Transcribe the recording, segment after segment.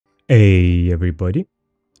Hey everybody,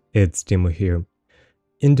 it's Dimo here.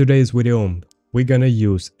 In today's video, we're gonna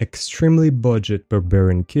use extremely budget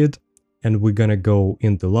barbarian kit and we're gonna go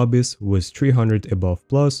into lobbies with 300 above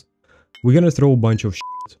plus. We're gonna throw a bunch of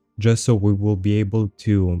shit just so we will be able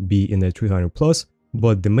to be in the 300 plus,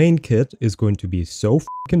 but the main kit is going to be so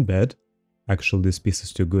fucking bad. Actually, this piece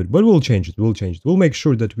is too good, but we'll change it, We'll make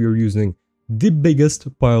sure that we're using the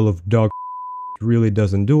biggest pile of dog it really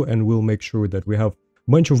doesn't do, and we'll make sure that we have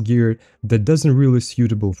bunch of gear that doesn't really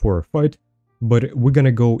suitable for a fight, but we're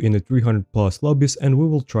gonna go in the 300 plus lobbies and we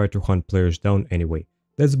will try to hunt players down anyway.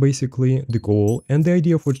 That's basically the goal and the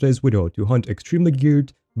idea for today's video, to hunt extremely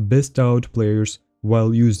geared, best out players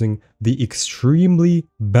while using the extremely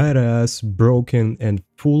badass, broken and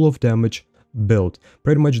full of damage build.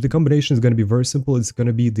 Pretty much the combination is gonna be very simple. It's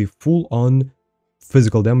gonna be the full on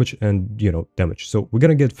physical damage and, damage. So we're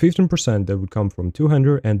gonna get 15% that would come from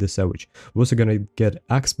two-hander and the savage. We're also gonna get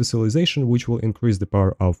axe specialization, which will increase the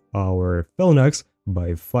power of our felon axe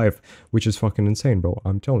by 5, which is fucking insane, bro.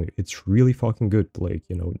 I'm telling you, it's really fucking good. Like,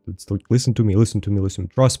 it's like, listen to me,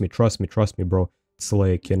 trust me, bro. It's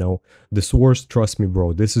like, the source, trust me,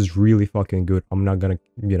 bro. This is really fucking good. I'm not gonna,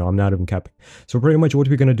 I'm not even capping. So pretty much what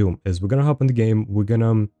we're gonna do is we're gonna hop in the game, we're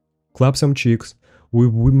gonna clap some cheeks.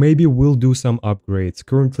 We maybe will do some upgrades.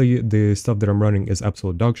 Currently, the stuff that I'm running is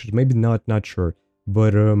absolute dog shit. Maybe not sure.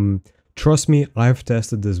 But trust me, I've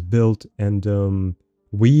tested this build, and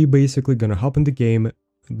we basically gonna hop in the game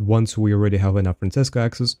once we already have enough Francesca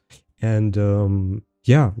access. And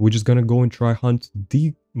yeah, we're just gonna go and try hunt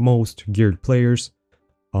the most geared players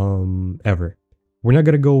ever. We're not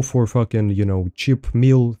gonna go for fucking, cheap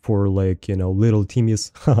meal for like, little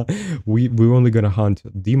teamies. We're only gonna hunt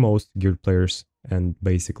the most geared players. And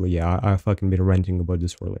basically, yeah, I've fucking been ranting about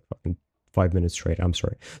this for like fucking 5 minutes straight. I'm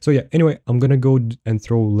sorry. So yeah, anyway, I'm gonna go and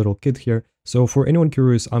throw a little kit here. So for anyone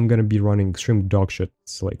curious, I'm gonna be running extreme dog shit.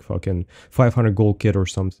 It's like fucking 500 gold kit or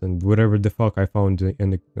something. Whatever the fuck I found in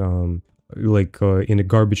the in a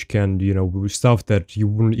garbage can, stuff that you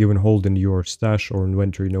wouldn't even hold in your stash or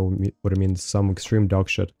inventory, what I mean, some extreme dog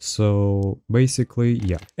shit. So basically,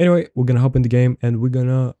 yeah. Anyway, we're gonna hop in the game and we're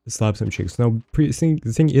gonna slap some chicks. Now, the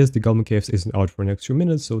thing is, the Goblin Caves isn't out for the next few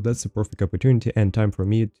minutes, so that's the perfect opportunity and time for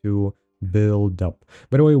me to build up.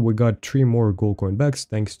 By the way, we got 3 more gold coin bags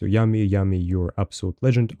thanks to Yummy. Yummy, you're absolute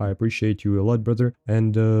legend. I appreciate you a lot, brother.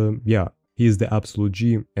 And yeah, he's the absolute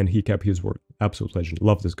G and he kept his word. Absolute legend.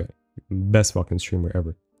 Love this guy. Best fucking streamer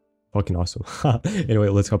ever. Fucking awesome. Anyway,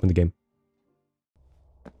 let's hop in the game.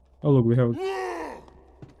 Oh look, we have...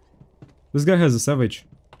 This guy has a savage.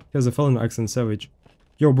 He has a felon accent savage.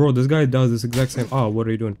 Yo bro, this guy does this exact same... Ah, what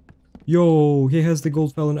are you doing? Yo, he has the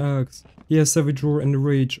gold felon axe. He has savage roar and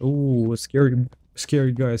rage. Oh, scary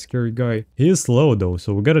guy. He is slow though,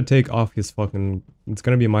 so we gotta take off his fucking... It's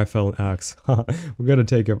gonna be my felon axe. We gotta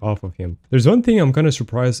take it off of him. There's one thing I'm kind of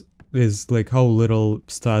surprised is like how little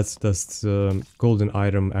stats does golden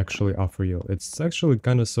item actually offer you. It's actually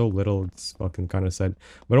kind of so little, it's fucking kind of sad.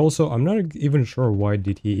 But also, I'm not even sure why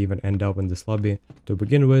did he even end up in this lobby to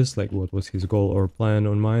begin with, like what was his goal or plan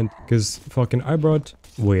on mind. Because fucking I brought,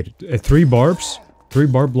 wait, 3 barbs? 3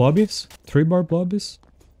 barb lobbies? 3 barb lobbies?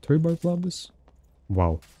 3 barb lobbies?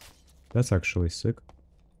 Wow, that's actually sick.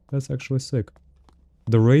 That's actually sick.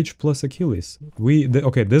 The rage plus Achilles.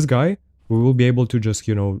 Okay, this guy, we will be able to just,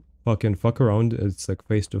 fucking fuck around. It's like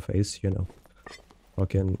face to face,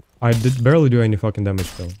 Fucking, I did barely do any fucking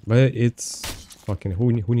damage though, but it's fucking,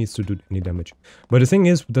 who needs to do any damage? But the thing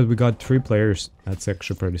is that we got 3 players. That's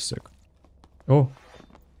actually pretty sick. Oh,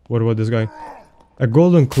 what about this guy? A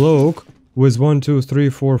golden cloak with 1 2 3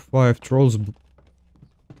 4 5 trolls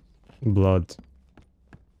blood,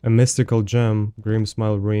 a mystical gem, grim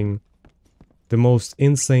smile ring, the most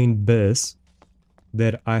insane biz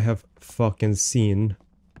that I have fucking seen.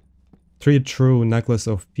 3 true necklace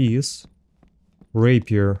of peace,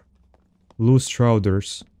 rapier, loose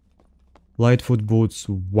trousers, lightfoot boots.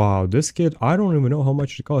 Wow, this kid, I don't even know how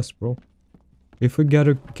much it costs, bro. If we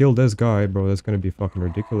gotta kill this guy, bro, that's gonna be fucking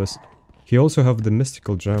ridiculous. He also have the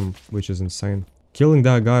mystical gem, which is insane. Killing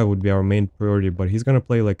that guy would be our main priority, but he's gonna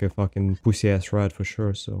play like a fucking pussy-ass rat for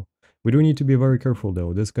sure, so... We do need to be very careful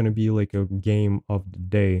though. This is gonna be like a game of the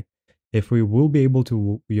day. If we will be able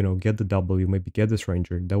to, get the W, maybe get this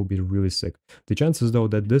ranger, that would be really sick. The chances though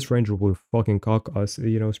that this ranger will fucking cock us,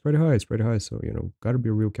 is pretty high, so, gotta be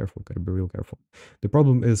real careful, The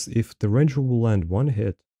problem is, if the ranger will land 1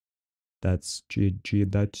 hit, that's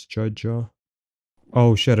GG, that's Jaja.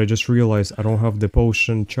 Oh shit, I just realized I don't have the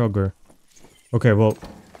potion chugger. Okay, well,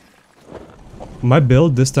 my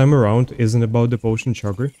build this time around isn't about the potion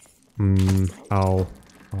chugger. Ow.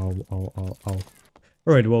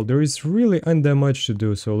 Alright, well, there is really ain't that much to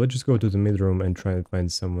do, so let's just go to the mid room and try and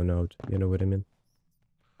find someone out. You know what I mean?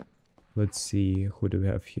 Let's see, who do we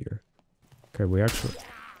have here? Okay, we actually...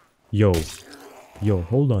 Yo,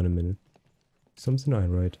 hold on a minute. Something's not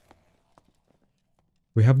right.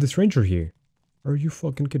 We have this ranger here. Are you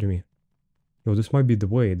fucking kidding me? No, this might be the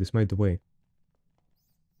way. This might be the way.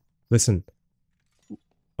 Listen.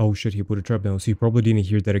 Oh shit, he put a trap down. So he probably didn't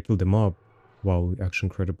hear that I killed the mob. Wow, actually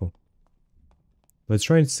incredible. Let's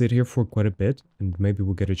try and sit here for quite a bit, and maybe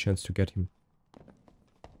we'll get a chance to get him.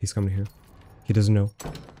 He's coming here. He doesn't know.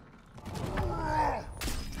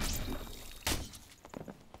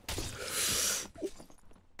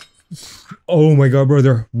 Oh my god,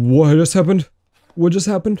 brother. What just happened? What just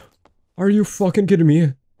happened? Are you fucking kidding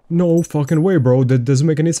me? No fucking way, bro. That doesn't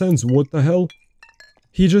make any sense. What the hell?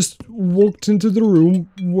 He just walked into the room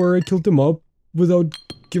where I killed him up without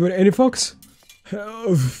giving any fucks?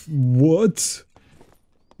 What?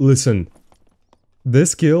 Listen.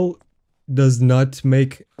 This kill does not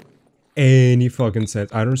make any fucking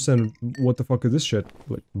sense. I don't understand what the fuck is this shit.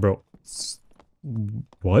 Like, bro.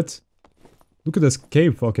 What? Look at this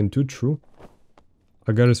cave, fucking too true.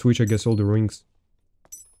 I gotta switch, I guess, all the rings.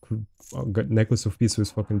 Oh, got necklace of peace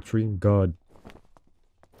with fucking tree. God.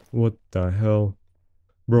 What the hell?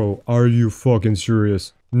 Bro, are you fucking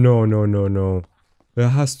serious? No, no, no, no. That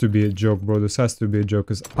has to be a joke, bro. This has to be a joke,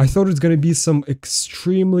 because I thought it's gonna be some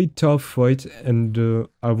extremely tough fight, and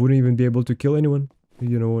I wouldn't even be able to kill anyone.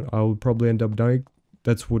 You know, I'll probably end up dying.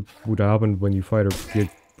 That's what would happen when you fight a big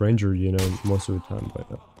ranger, you know, most of the time, but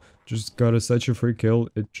just got such a free kill.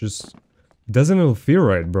 It just doesn't even feel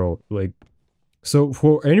right, bro. Like, so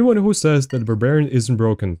for anyone who says that Barbarian isn't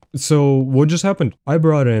broken, so what just happened? I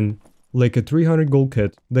brought in like a 300 gold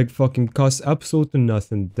kit that fucking costs absolutely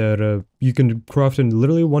nothing, that you can craft in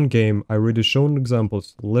literally one game. I already shown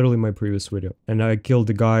examples, literally my previous video. And I killed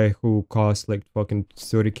the guy who cost like fucking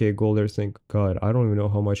 30k gold, I think. God, I don't even know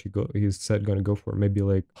how much he said gonna go for. Maybe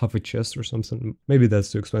like half a chest or something. Maybe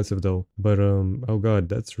that's too expensive though. But oh god,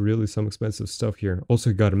 that's really some expensive stuff here. Also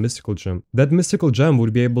he got a mystical gem. That mystical gem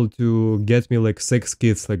would be able to get me like 6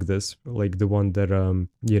 kits like this. Like the one that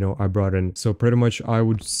you know, I brought in. So pretty much I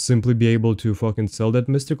would simply be able to fucking sell that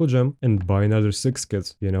mystical gem and buy another 6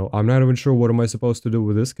 kits. You know, I'm not even sure what am I supposed to do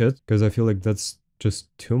with this kit, because I feel like that's just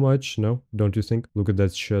too much. No, don't you think? Look at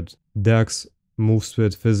that shit. Dex, move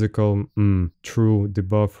speed, physical, true,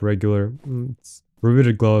 debuff, regular,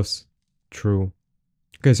 repeated gloves, true.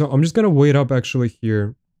 Okay, so I'm just gonna wait up actually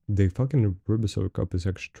here. The fucking Rubisoid cup is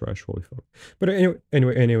actually trash, holy fuck. But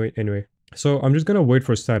anyway. So I'm just gonna wait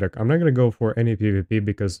for static. I'm not gonna go for any PvP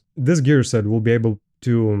because this gear set will be able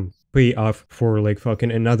to pay off for like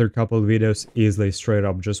fucking another couple of videos easily, straight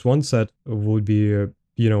up. Just one set would be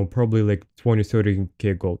you know, probably like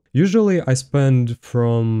 20-30k gold. Usually I spend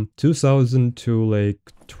from 2,000 to like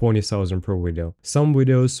 20,000 per video. Some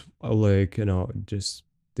videos are like, you know, just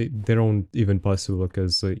they don't even possible,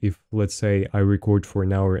 because if let's say I record for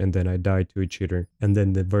an hour and then I die to a cheater, and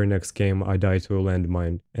then the very next game I die to a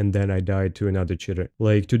landmine, and then I died to another cheater.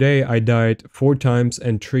 Like today I died 4 times,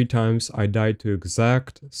 and 3 times I died to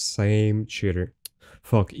exact same cheater.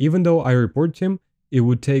 Fuck, even though I report him, it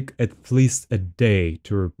would take at least a day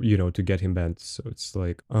to, you know, to get him banned. So it's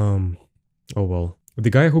like, oh well. The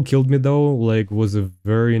guy who killed me though, like, was a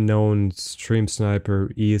very known stream sniper,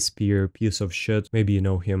 ESPer, piece of shit. Maybe you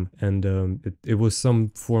know him. And it was some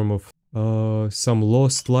form of some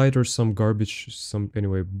lost light or some garbage,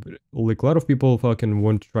 anyway. Like, a lot of people fucking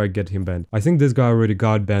want to try get him banned. I think this guy already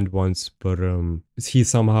got banned once, but he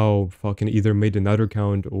somehow fucking either made another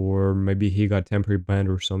account, or maybe he got temporary banned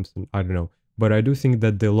or something. I don't know. But I do think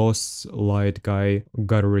that the Lost Light guy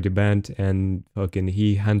got already banned, and fucking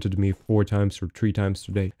he hunted me 4 times or 3 times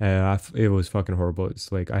today. It was fucking horrible.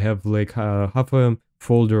 It's like I have like half a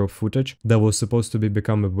folder of footage that was supposed to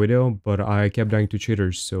become a video, but I kept dying to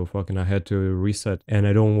cheaters, so fucking I had to reset. And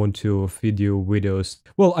I don't want to feed you videos.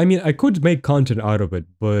 Well, I mean, I could make content out of it,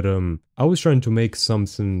 but I was trying to make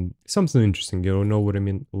something interesting, you know what I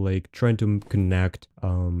mean? Like trying to connect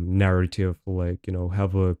narrative, like, you know,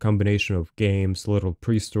 have a combination of games, a little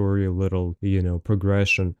pre-story, a little, you know,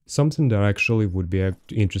 progression, something that actually would be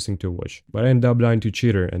interesting to watch. But I ended up dying to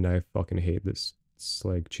cheater, and I fucking hate this. It's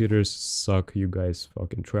like, cheaters suck, you guys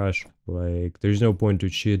fucking trash. Like, there's no point to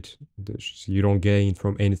cheat. You don't gain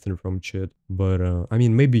from anything from cheat. But I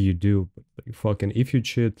mean, maybe you do, but like, fucking, if you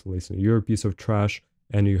cheat, listen, you're a piece of trash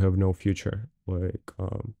and you have no future. Like,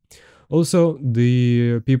 also,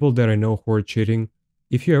 the people that I know who are cheating,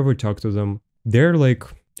 if you ever talk to them, they're like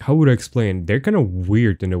how would I explain? They're kind of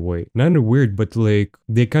weird in a way. Not weird, but like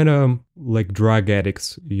they kind of like drug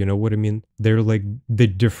addicts. You know what I mean? They're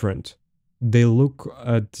different. They look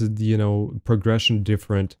at progression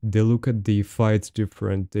different. They look at the fights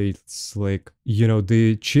different. It's like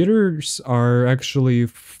the cheaters are actually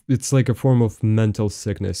it's like a form of mental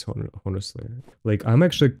sickness. Honestly, like I'm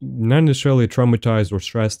actually not necessarily traumatized or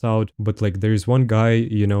stressed out, but like there's one guy,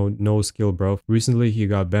 no skill bro. Recently he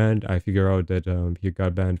got banned. I figure out that he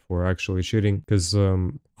got banned for actually cheating because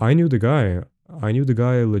I knew the guy. I knew the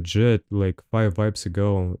guy legit like 5 vibes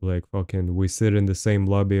ago. Like fucking, we sit in the same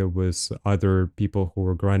lobby with other people who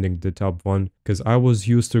were grinding the top one. Because I was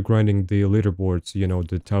used to grinding the leaderboards,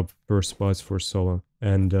 the top first spots for solo.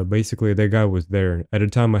 And basically that guy was there. At the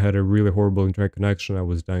time I had a really horrible internet connection. I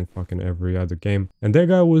was dying fucking every other game. And that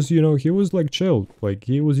guy was, he was like chill. Like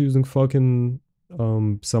he was using fucking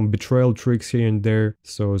some betrayal tricks here and there.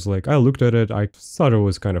 So it's like I looked at it, I thought it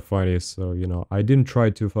was kind of funny. So I didn't try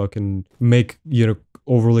to fucking make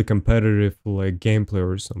overly competitive like gameplay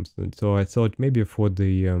or something. So I thought maybe for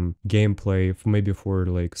the gameplay, maybe for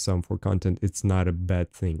like for content, it's not a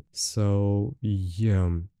bad thing. So yeah.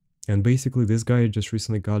 And basically this guy just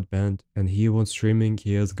recently got banned and he was streaming,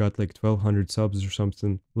 he has got like 1200 subs or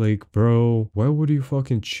something. Like bro, why would you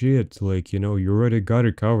fucking cheat? Like, you already got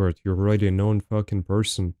it covered, you're already a known fucking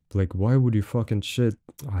person. Like why would you fucking cheat?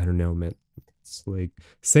 I don't know, man. It's like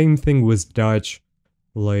same thing with Dutch.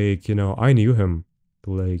 Like, I knew him.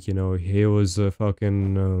 Like, he was a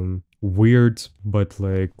fucking weird but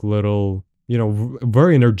like little,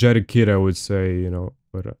 very energetic kid, I would say,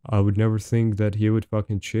 but I would never think that he would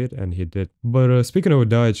fucking cheat, and he did. But speaking of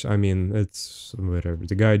Dutch, I mean, it's whatever.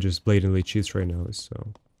 The guy just blatantly cheats right now,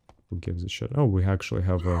 so who gives a shit? Oh, we actually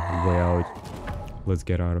have a way out. Let's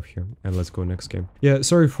get out of here, and let's go next game. Yeah,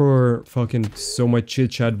 sorry for fucking so much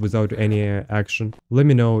chit-chat without any action. Let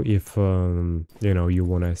me know if, you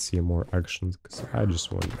want to see more actions, because I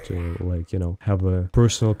just want to, like, have a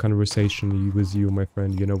personal conversation with you, my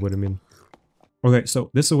friend, you know what I mean? Okay,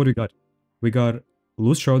 so this is what we got. We got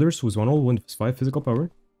Loose Shoulders, who's 1-all with 5 physical power.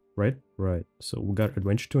 Right? Right. So we got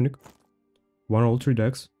Adventure Tunic. 1-all 3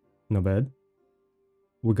 decks. Not bad.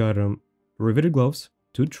 We got Riveted Gloves.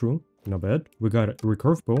 2 true. Not bad. We got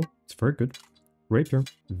Recurve Bow. It's very good. Rapier.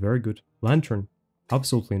 Very good. Lantern.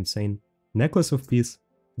 Absolutely insane. Necklace of Peace.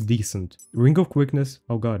 Decent. Ring of Quickness.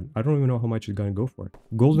 Oh god. I don't even know how much it's gonna go for.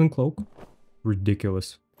 Golden Cloak.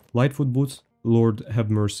 Ridiculous. Lightfoot Boots. Lord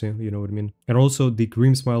have mercy, you know what I mean? And also the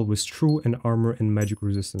Grim Smile with True and Armor and Magic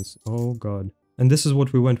Resistance. Oh god. And this is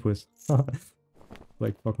what we went with.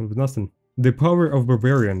 Like fucking with nothing. The Power of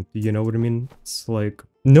Barbarian, you know what I mean? It's like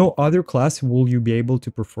no other class will you be able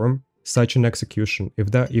to perform such an execution.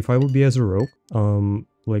 If I would be as a rogue,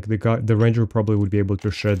 like the ranger probably would be able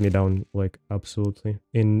to shred me down like absolutely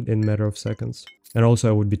in matter of seconds. And also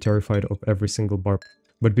I would be terrified of every single barb.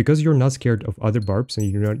 But because you're not scared of other barbs and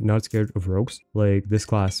you're not scared of rogues, like this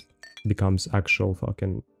class becomes actual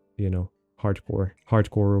fucking,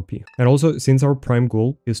 hardcore OP. And also, since our prime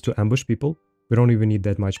goal is to ambush people, we don't even need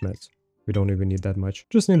that much meds. We don't even need that much.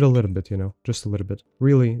 Just need a little bit, just a little bit.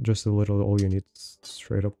 Really, just a little, all you need,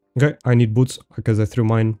 straight up. Okay, I need boots because I threw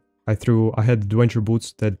mine. I had adventure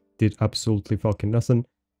boots that did absolutely fucking nothing.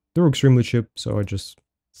 They were extremely cheap, so I just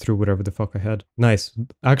through whatever the fuck I had. Nice.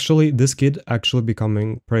 Actually, this kid actually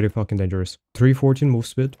becoming pretty fucking dangerous. 314 move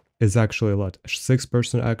speed is actually a lot.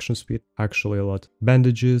 6% action speed, actually a lot.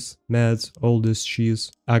 Bandages, meds, all this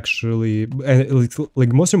cheese, actually, and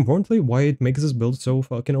like most importantly, why it makes this build so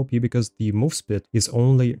fucking OP, because the move speed is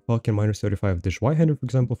only fucking minus 35. The Y-hander, for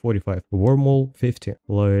example, 45. Wormhole, 50.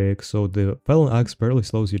 Like, so the Felon Axe barely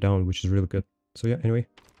slows you down, which is really good. So yeah, anyway.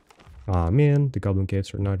 Ah man, the Goblin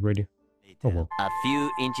Caves are not ready. Oh well. A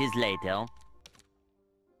few inches later.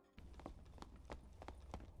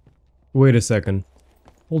 Wait a second.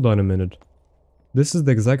 Hold on a minute. This is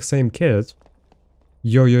the exact same kid.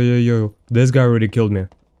 Yo. This guy already killed me.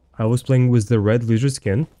 I was playing with the red lizard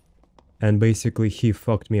skin. And basically he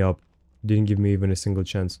fucked me up. Didn't give me even a single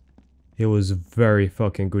chance. He was a very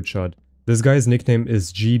fucking good shot. This guy's nickname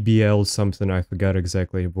is GBL something. I forgot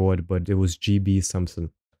exactly what, but it was GB something.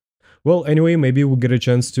 Well, anyway, maybe we'll get a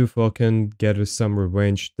chance to fucking get some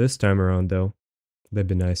revenge this time around, though. That'd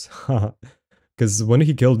be nice. Because when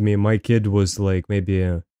he killed me, my kid was like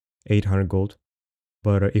maybe 800 gold.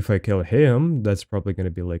 But if I kill him, that's probably gonna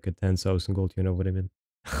be like a 10,000 gold, you know what I mean?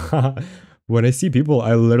 When I see people,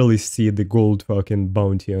 I literally see the gold fucking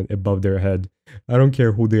bounty above their head. I don't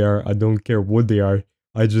care who they are, I don't care what they are.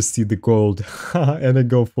 I just see the gold, and I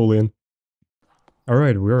go full in.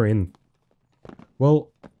 Alright, we're in. Well,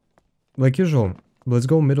 like usual, let's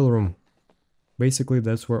go middle room. Basically,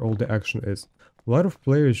 that's where all the action is. A lot of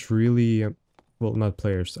players really, well, not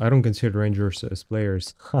players. I don't consider rangers as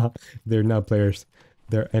players. They're not players.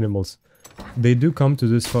 They're animals. They do come to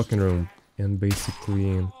this fucking room and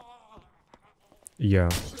basically, yeah.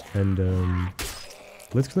 And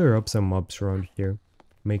let's clear up some mobs around here.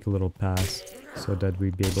 Make a little pass so that we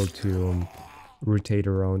be able to rotate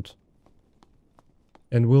around.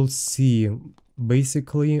 And we'll see.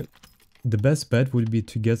 Basically, the best bet would be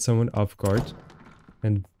to get someone off guard.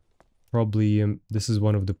 And probably this is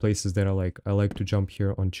one of the places that I like. I like to jump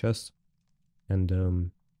here on chests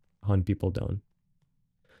and hunt people down.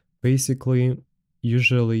 Basically,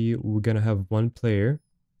 usually we're gonna have one player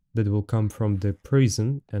that will come from the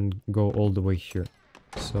prison and go all the way here.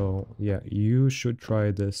 So yeah, you should try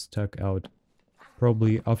this tech out.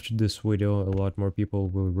 Probably after this video, a lot more people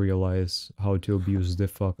will realize how to abuse the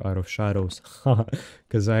fuck out of shadows.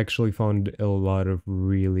 Because I actually found a lot of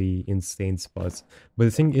really insane spots. But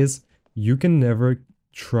the thing is, you can never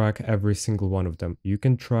track every single one of them. You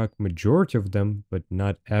can track majority of them, but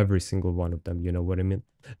not every single one of them, you know what I mean?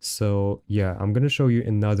 So yeah, I'm gonna show you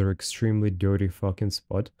another extremely dirty fucking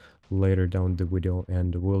spot later down the video,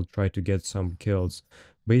 and we'll try to get some kills.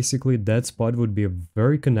 Basically, that spot would be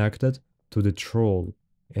very connected to the troll,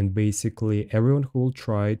 and basically everyone who will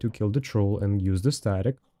try to kill the troll and use the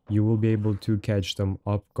static, you will be able to catch them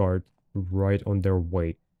off guard right on their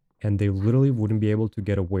way, and they literally wouldn't be able to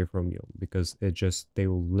get away from you because they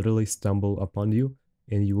will literally stumble upon you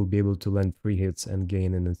and you will be able to land free hits and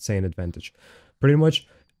gain an insane advantage. Pretty much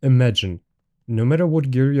imagine, no matter what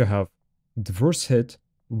gear you have, the first hit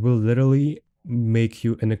will literally make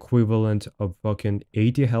you an equivalent of fucking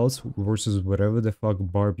 80 health versus whatever the fuck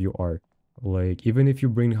Barb you are. Like, even if you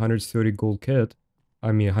bring 130 gold kit,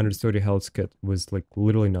 I mean 130 health kit with like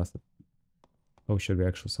literally nothing. Oh, should we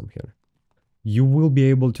actually some here? You will be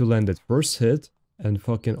able to land that first hit and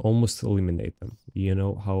fucking almost eliminate them. You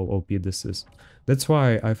know how OP this is. That's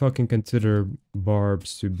why I fucking consider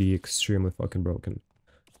Barbs to be extremely fucking broken.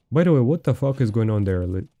 By the way, what the fuck is going on there?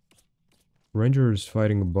 Ranger is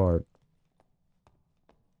fighting a Barb.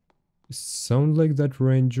 Sound like that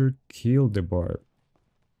Ranger killed the Barb.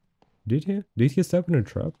 Did he? Did he step in a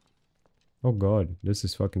trap? Oh god, this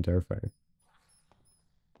is fucking terrifying.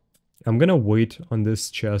 I'm gonna wait on this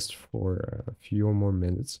chest for a few more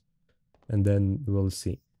minutes, and then we'll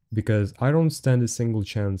see. Because I don't stand a single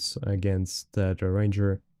chance against that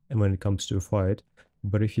ranger when it comes to a fight.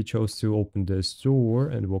 But if he chose to open this door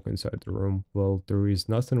and walk inside the room, well, there is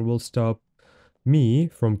nothing will stop me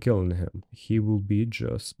from killing him. He will be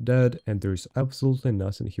just dead, and there's absolutely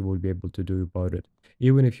nothing he would be able to do about it.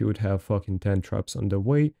 Even if he would have fucking 10 traps on the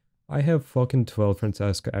way, I have fucking 12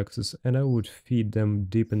 Francesca axes, and I would feed them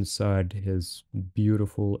deep inside his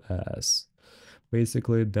beautiful ass.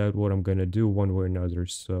 Basically, that's what I'm gonna do one way or another.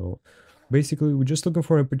 So basically, we're just looking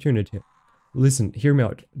for an opportunity. Listen, hear me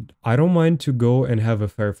out. I don't mind to go and have a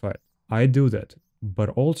fair fight. I do that. But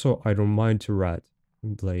also, I don't mind to rat.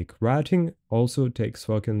 Like, ratting also takes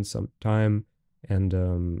fucking some time. And,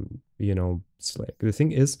 you know, it's like, the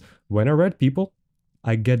thing is, when I rat people,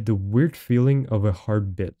 I get the weird feeling of a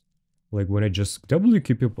hard bit. Like, when I just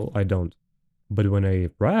WQ people, I don't. But when I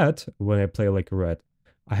rat, when I play like a rat,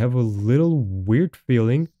 I have a little weird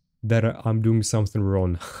feeling that I'm doing something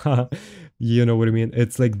wrong. You know what I mean?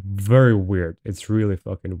 It's like very weird. It's really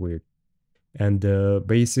fucking weird. And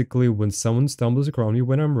basically, when someone stumbles around me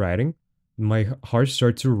when I'm riding, my heart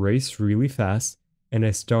starts to race really fast, and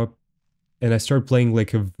I start playing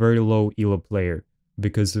like a very low elo player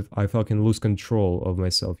because if I fucking lose control of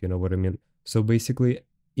myself. You know what I mean? So basically,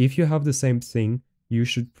 if you have the same thing, you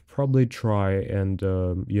should probably try and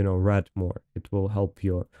you know, rat more. It will help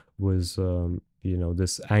you with you know,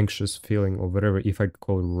 this anxious feeling or whatever. If I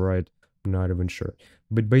call it right, I'm not even sure.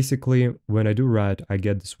 But basically, when I do rat, I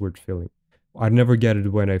get this weird feeling. I never get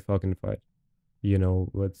it when I fucking fight. You know,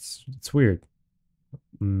 it's weird.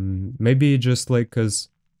 Maybe just like because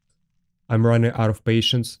I'm running out of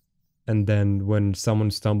patience, and then when someone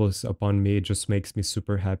stumbles upon me, it just makes me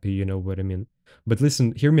super happy. You know what I mean? But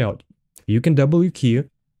listen, hear me out. You can W key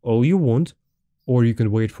all you want, or you can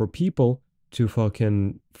wait for people to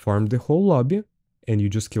fucking farm the whole lobby, and you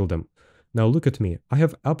just kill them. Now look at me. I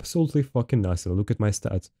have absolutely fucking nothing. Look at my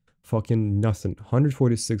stats. Fucking nothing.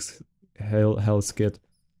 146 health kit.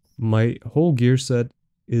 My whole gear set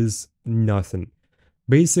is nothing.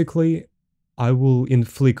 Basically, I will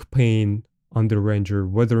inflict pain on the ranger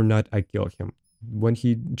whether or not I kill him. When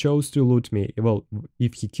he chose to loot me, well,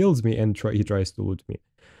 if he kills me and he tries to loot me,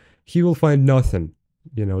 he will find nothing.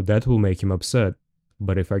 You know, that will make him upset.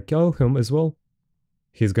 But if I kill him as well,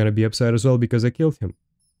 he's gonna be upset as well because I killed him.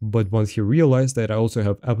 But once he realized that I also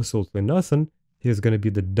have absolutely nothing, he's gonna be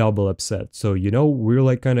the double upset. So, you know, we're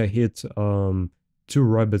like kind of hit two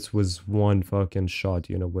rabbits with one fucking shot,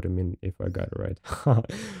 you know what I mean, if I got it right.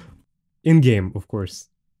 In game, of course.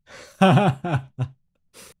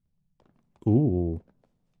 Ooh,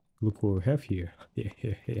 look what we have here.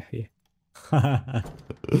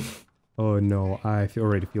 Oh no,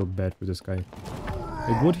 already feel bad for this guy.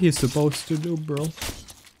 Like, what he's supposed to do, bro?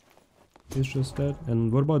 He's just dead.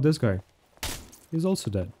 And what about this guy? He's also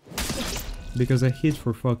dead. Because I hit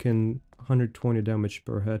for fucking 120 damage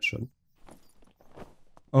per headshot.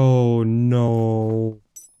 Oh no.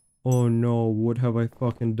 Oh no, what have I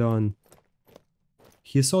fucking done?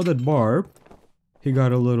 He saw that Barb. He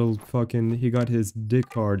got a little fucking... He got his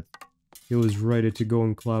dick hard. He was ready to go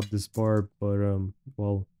and clap this Barb, but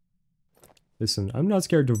well... Listen, I'm not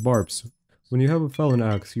scared of Barbs. When you have a Felon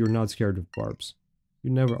Axe, you're not scared of Barbs.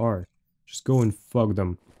 You never are. Just go and fuck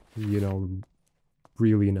them. You know,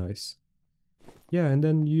 really nice. Yeah, and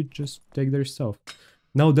then you just take their stuff.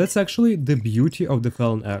 Now, that's actually the beauty of the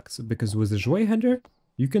Felon Axe, because with the Zweihander,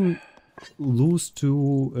 you can lose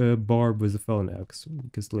to Barb with the Felon Axe,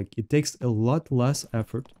 because, like, it takes a lot less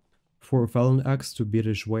effort for a Felon Axe to beat a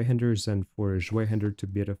Zweihander than for a Zweihander to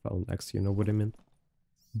beat a Felon Axe, you know what I mean?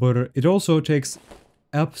 But it also takes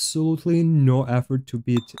absolutely no effort to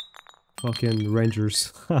beat fucking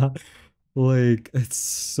Rangers. Like, it's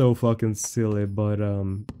so fucking silly, but,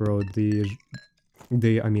 bro,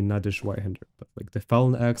 I mean, not the Zweihander, but, like, the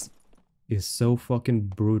Felon Axe is so fucking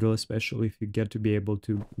brutal, especially if you get to be able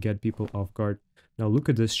to get people off guard. Now, look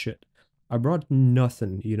at this shit. I brought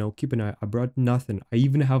nothing, you know, keep an eye, I brought nothing. I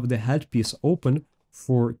even have the headpiece open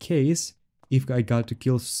for case if I got to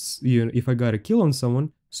kill, you know, if I got a kill on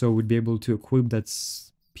someone, so I would be able to equip that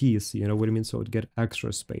piece, you know what I mean, so it'd get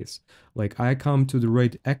extra space. Like, I come to the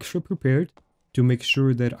raid extra prepared to make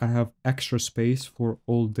sure that I have extra space for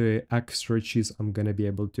all the extra cheese I'm gonna be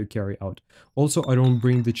able to carry out. Also, I don't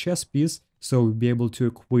bring the chest piece, so I'll be able to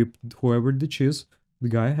equip whoever the cheese the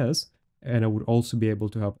guy has, and I would also be able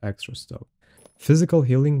to have extra stuff. Physical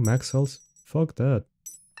healing, max health, fuck that.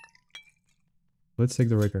 Let's take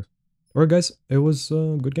the Raker. Alright guys, it was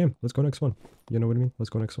a good game. Let's go next one. You know what I mean? Let's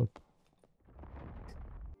go next one.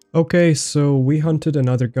 Okay, so we hunted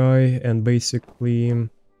another guy and basically...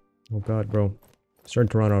 Oh god, bro. Starting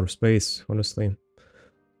to run out of space, honestly.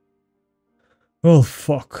 Oh,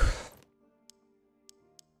 fuck.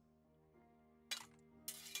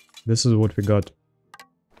 This is what we got.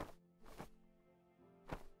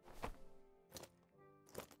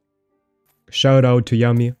 Shout out to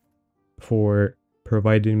Yummy for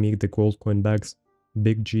providing me the gold coin bags.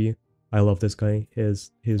 Big G. I love this guy.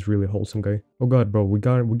 He's really wholesome guy. Oh god, bro, we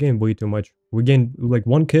gained way too much. We gained like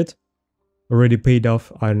one kit. Already paid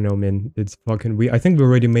off. I don't know, man. It's fucking... I think we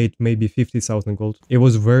already made maybe 50,000 gold. It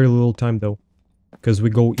was very little time though. Because we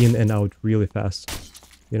go in and out really fast.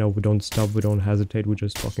 You know, we don't stop, we don't hesitate, we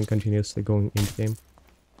just fucking continuously going in the game.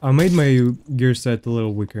 I made my gear set a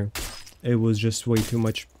little weaker. It was just way too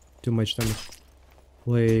much damage.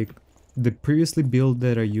 Like, the previously build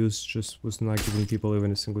that I used just was not giving people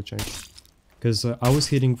even a single chance. Because I was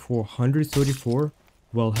hitting for 134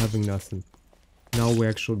 while having nothing. Now we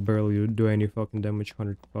actually barely do any fucking damage,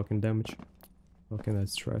 100 fucking damage. Fucking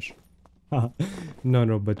that's trash.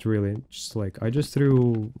 No, but really, just like, I just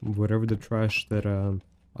threw whatever the trash that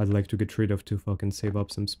I'd like to get rid of to fucking save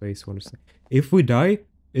up some space, honestly. If we die,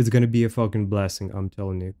 it's gonna be a fucking blessing, I'm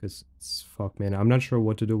telling you, because it's fuck, man. I'm not sure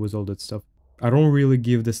what to do with all that stuff. I don't really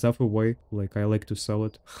give the stuff away, like, I like to sell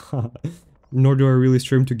it. Nor do I really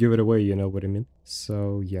stream to give it away, you know what I mean?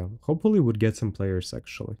 So, yeah, hopefully we'd get some players,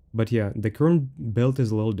 actually. But yeah, the current build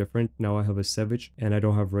is a little different. Now I have a Savage, and I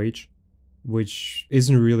don't have Rage, which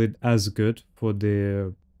isn't really as good for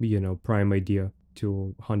the, you know, prime idea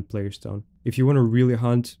to hunt players down. If you want to really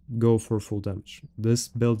hunt, go for full damage. This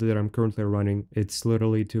build that I'm currently running, it's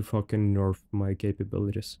literally to fucking nerf my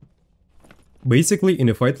capabilities. Basically, in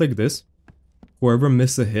a fight like this, whoever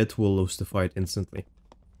misses a hit will lose the fight instantly.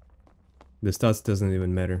 The stats doesn't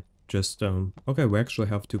even matter. Just, okay, we actually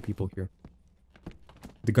have two people here.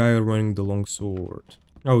 The guy running the long sword.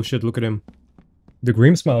 Oh shit, look at him. The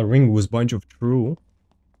Grimsmile ring was bunch of true.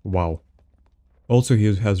 Wow. Also, he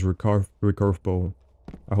has recurve bow.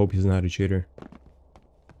 I hope he's not a cheater.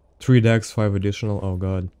 3 decks, 5 additional, oh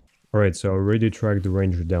god. Alright, so I already tracked the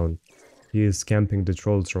ranger down. He is camping the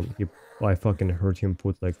trolls room. I fucking heard him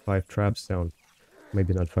put like 5 traps down.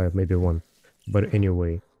 Maybe not 5, maybe 1. But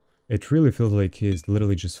anyway, it really feels like he's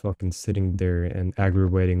literally just fucking sitting there and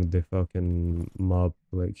aggravating the fucking mob.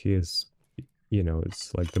 Like he is, you know,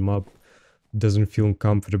 it's like the mob doesn't feel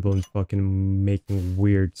comfortable in fucking making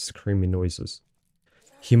weird screaming noises.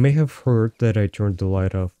 He may have heard that I turned the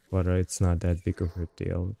light off, but it's not that big of a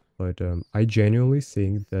deal. But I genuinely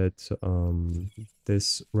think that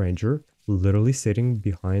this ranger, literally sitting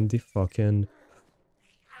behind the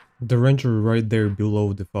ranger right there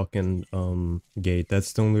below the fucking gate.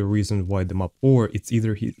 That's the only reason why the map, or it's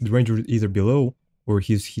either the ranger is either below, or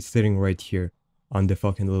he's sitting right here on the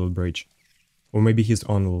fucking little bridge, or maybe he's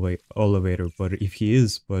on the elevator. But if he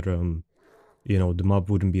is, you know, the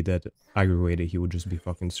mob wouldn't be that aggravated, he would just be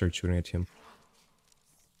fucking searching at him.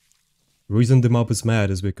 The reason the mob is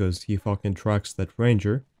mad is because he fucking tracks that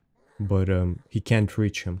ranger, but he can't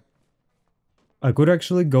reach him. I could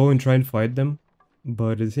actually go and try and fight them,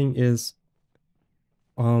 but the thing is,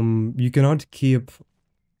 you cannot keep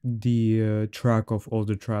the track of all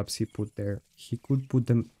the traps he put there. He could put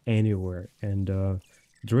them anywhere, and the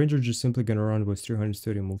ranger just simply gonna run with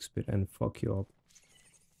 330 move speed and fuck you up.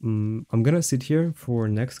 I'm gonna sit here for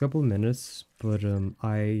next couple minutes, but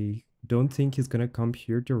I don't think he's gonna come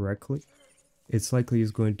here directly. It's likely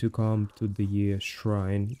he's going to come to the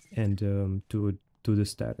shrine and to the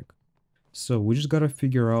static. So we just gotta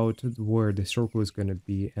figure out where the circle is gonna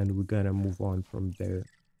be, and we're gonna move on from there.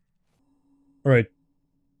 Alright,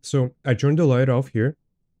 so I turned the light off here,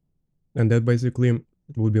 and that basically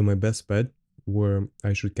would be my best bet where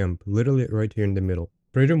I should camp, literally right here in the middle.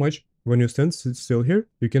 Pretty much, when you stand still here,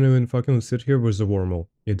 you can even fucking sit here with the wormhole.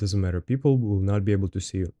 It doesn't matter, people will not be able to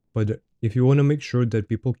see you. But if you want to make sure that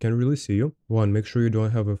people can really see you, one, make sure you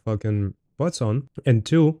don't have a fucking butts on, and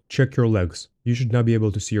two, check your legs. You should not be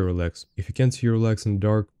able to see your legs. If you can't see your legs in the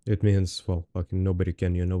dark, it means, well, fucking nobody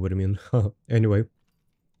can, you know what I mean? Anyway.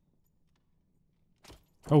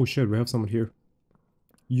 Oh shit, we have someone here.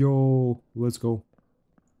 Yo, let's go.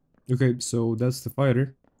 Okay, so that's the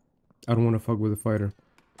fighter. I don't want to fuck with the fighter.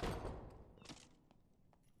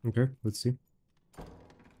 Okay, let's see.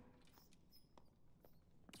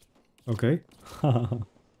 Okay.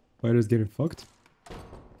 Fighter's getting fucked.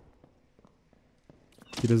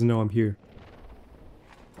 He doesn't know I'm here.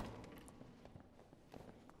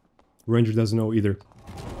 Ranger doesn't know either.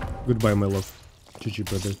 Goodbye, my love. GG,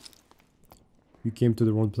 brother. You came to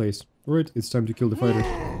the wrong place. Alright, it's time to kill the fighter.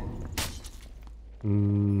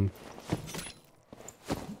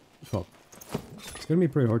 Fuck. It's gonna be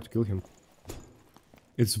pretty hard to kill him.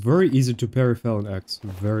 It's very easy to parry Felon Axe.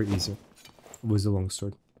 Very easy. With a long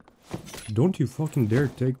sword. Don't you fucking dare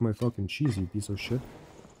take my fucking cheese, you piece of shit.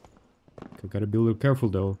 Okay, gotta be a little careful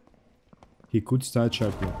though. He could stat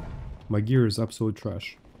check me. My gear is absolute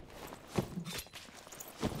trash.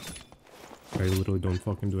 I literally don't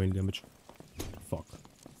fucking do any damage. Fuck.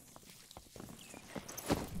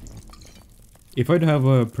 If I'd have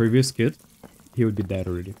a previous kit, he would be dead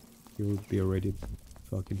already. He would be already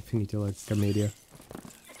fucking finito like Camelia.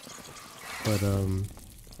 But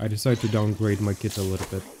I decided to downgrade my kit a little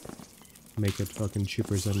bit. Make it fucking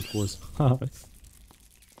cheaper than it was.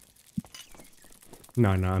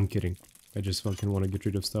 Nah, I'm kidding. I just fucking want to get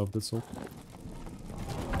rid of stuff, that's all.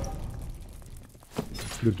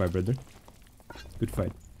 Goodbye, brother. Good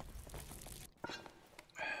fight.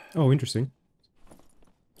 Oh, interesting.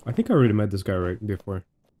 I think I already met this guy right before.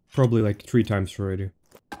 Probably like 3 times already.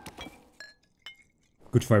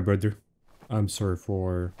 Good fight, brother. I'm sorry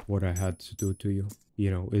for what I had to do to you.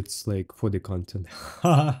 You know, it's like for the content.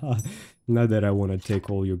 Not that I want to take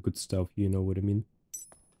all your good stuff, you know what I mean?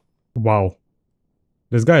 Wow.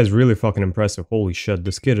 This guy is really fucking impressive. Holy shit,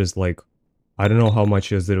 this kid is like... I don't know how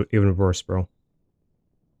much is it even worse, bro.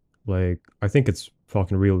 Like, I think it's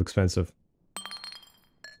fucking real expensive.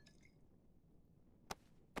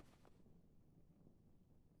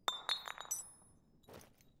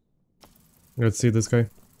 Let's see this guy.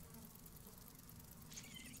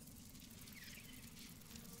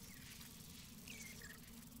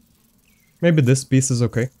 Maybe this piece is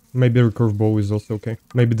okay. Maybe the recurve bow is also okay.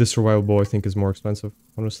 Maybe the survival bow I think is more expensive,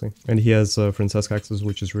 honestly. And he has Francesca axes,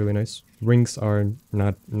 which is really nice. Rings are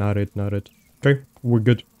not it. Okay, we're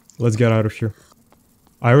good. Let's get out of here.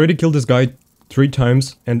 I already killed this guy 3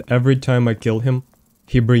 times, and every time I kill him,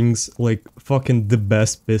 he brings like fucking the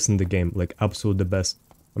best piss in the game. Like absolute the best.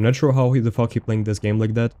 I'm not sure how the fuck he playing this game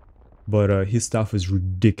like that, but his stuff is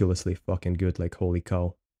ridiculously fucking good, like holy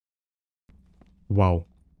cow. Wow.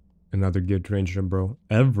 Another geared ranger, bro.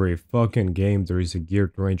 Every fucking game there is a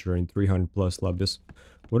geared ranger in 300 plus lobbies.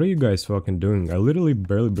 What are you guys fucking doing? I literally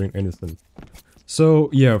barely bring anything. So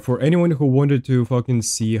yeah, for anyone who wanted to fucking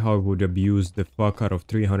see how I would abuse the fuck out of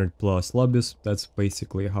 300 plus lobbies, that's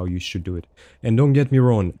basically how you should do it. And don't get me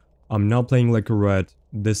wrong, I'm not playing like a rat.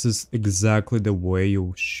 This is exactly the way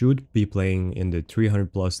you should be playing in the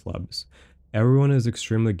 300 plus lobbies. Everyone is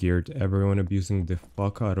extremely geared, everyone abusing the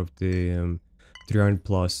fuck out of the 300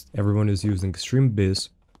 plus, everyone is using extreme biz,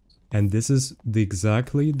 and this is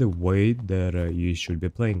exactly the way that you should be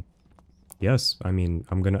playing. Yes, I mean,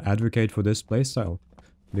 I'm gonna advocate for this playstyle,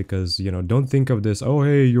 because, you know, don't think of this, oh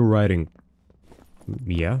hey, you're riding.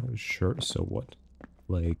 Yeah, sure, so what?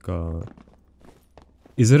 Like,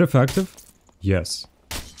 is it effective? Yes.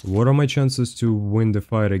 What are my chances to win the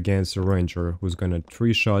fight against a ranger who's gonna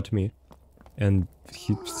 3-shot me? And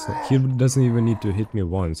he doesn't even need to hit me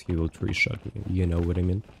once, he will 3-shot me, you know what I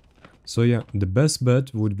mean? So yeah, the best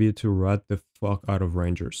bet would be to rat the fuck out of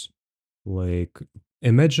rangers. Like,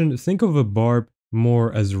 think of a Barb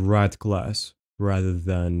more as rat class rather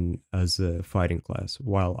than as a fighting class.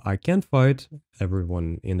 While I can't fight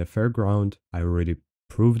everyone in a fair ground, I already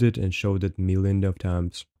proved it and showed it millions of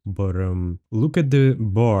times. But look at the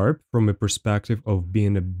Barb from a perspective of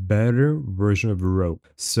being a better version of a rogue.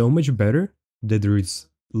 So much better that there is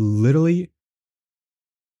literally...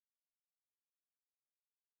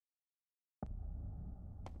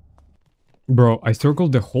 Bro, I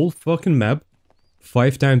circled the whole fucking map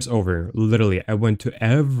 5 times over. Literally, I went to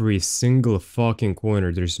every single fucking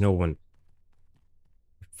corner. There's no one.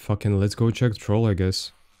 Fucking let's go check troll, I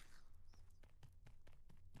guess.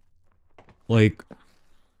 Like,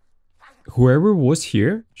 whoever was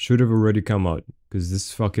here should have already come out. Because this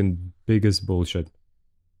is fucking biggest bullshit.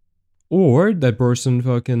 Or that person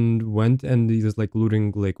fucking went and he's like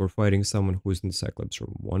looting like or fighting someone who's in the Cyclops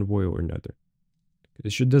room. One way or another.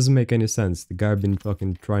 This shit doesn't make any sense. The guy been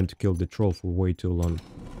fucking trying to kill the troll for way too long.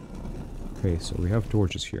 Okay, so we have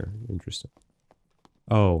torches here. Interesting.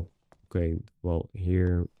 Oh, okay. Well,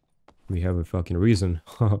 here we have a fucking reason.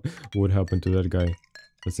 What happened to that guy?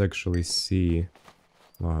 Let's actually see.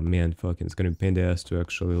 Oh man, fucking, it's gonna be pain in the ass to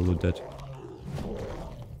actually loot that.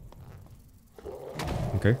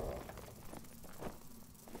 Okay.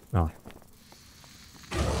 Ah.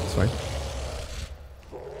 It's fine.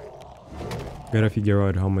 Gotta figure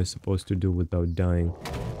out how am I supposed to do without dying.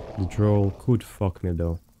 The troll could fuck me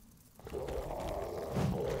though.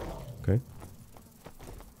 Okay.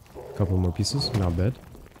 Couple more pieces, not bad.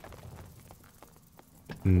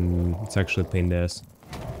 It's actually a pain in the ass.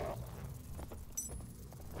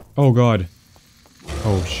 Oh god.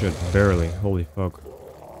 Oh shit, barely. Holy fuck.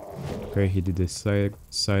 Okay, he did this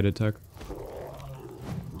side attack.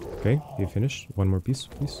 Okay, he finished. One more piece,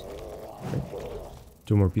 please. Okay.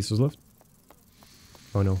 2 more pieces left.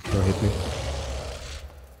 Oh no, don't hit me.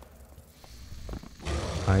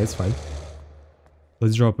 Ah, it's fine.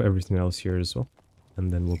 Let's drop everything else here as well.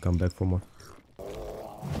 And then we'll come back for more.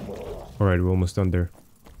 Alright, we're almost done there.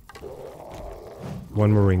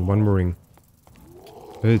 One more ring, one more ring.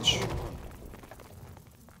 Bitch.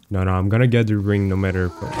 No, I'm gonna get the ring no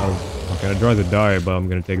matter... Okay, I'd rather die, but I'm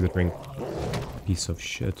gonna take the ring. Piece of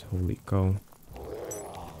shit, holy cow.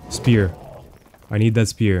 Spear. I need that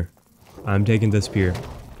spear. I'm taking the spear.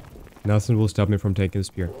 Nothing will stop me from taking the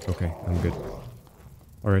spear. Okay, I'm good.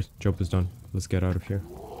 Alright, job is done. Let's get out of here.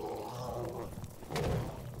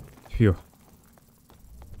 Phew.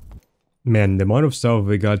 Man, the amount of stuff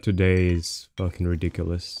we got today is fucking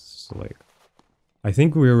ridiculous. Like, I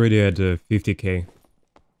think we're already at 50k.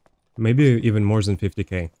 Maybe even more than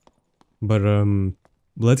 50k. But,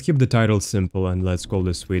 let's keep the title simple and let's call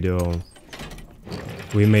this video...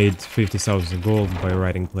 We made 50,000 gold by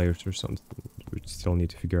writing players or something. We still need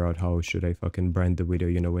to figure out how should I fucking brand the video,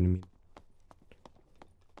 you know what I mean?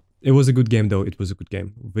 It was a good game though, it was a good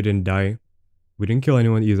game. We didn't die. We didn't kill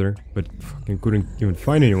anyone either, but fucking couldn't even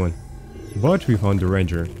find anyone. But we found the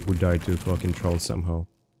ranger who died to fucking trolls somehow.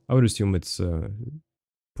 I would assume it's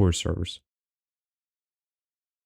poor servers.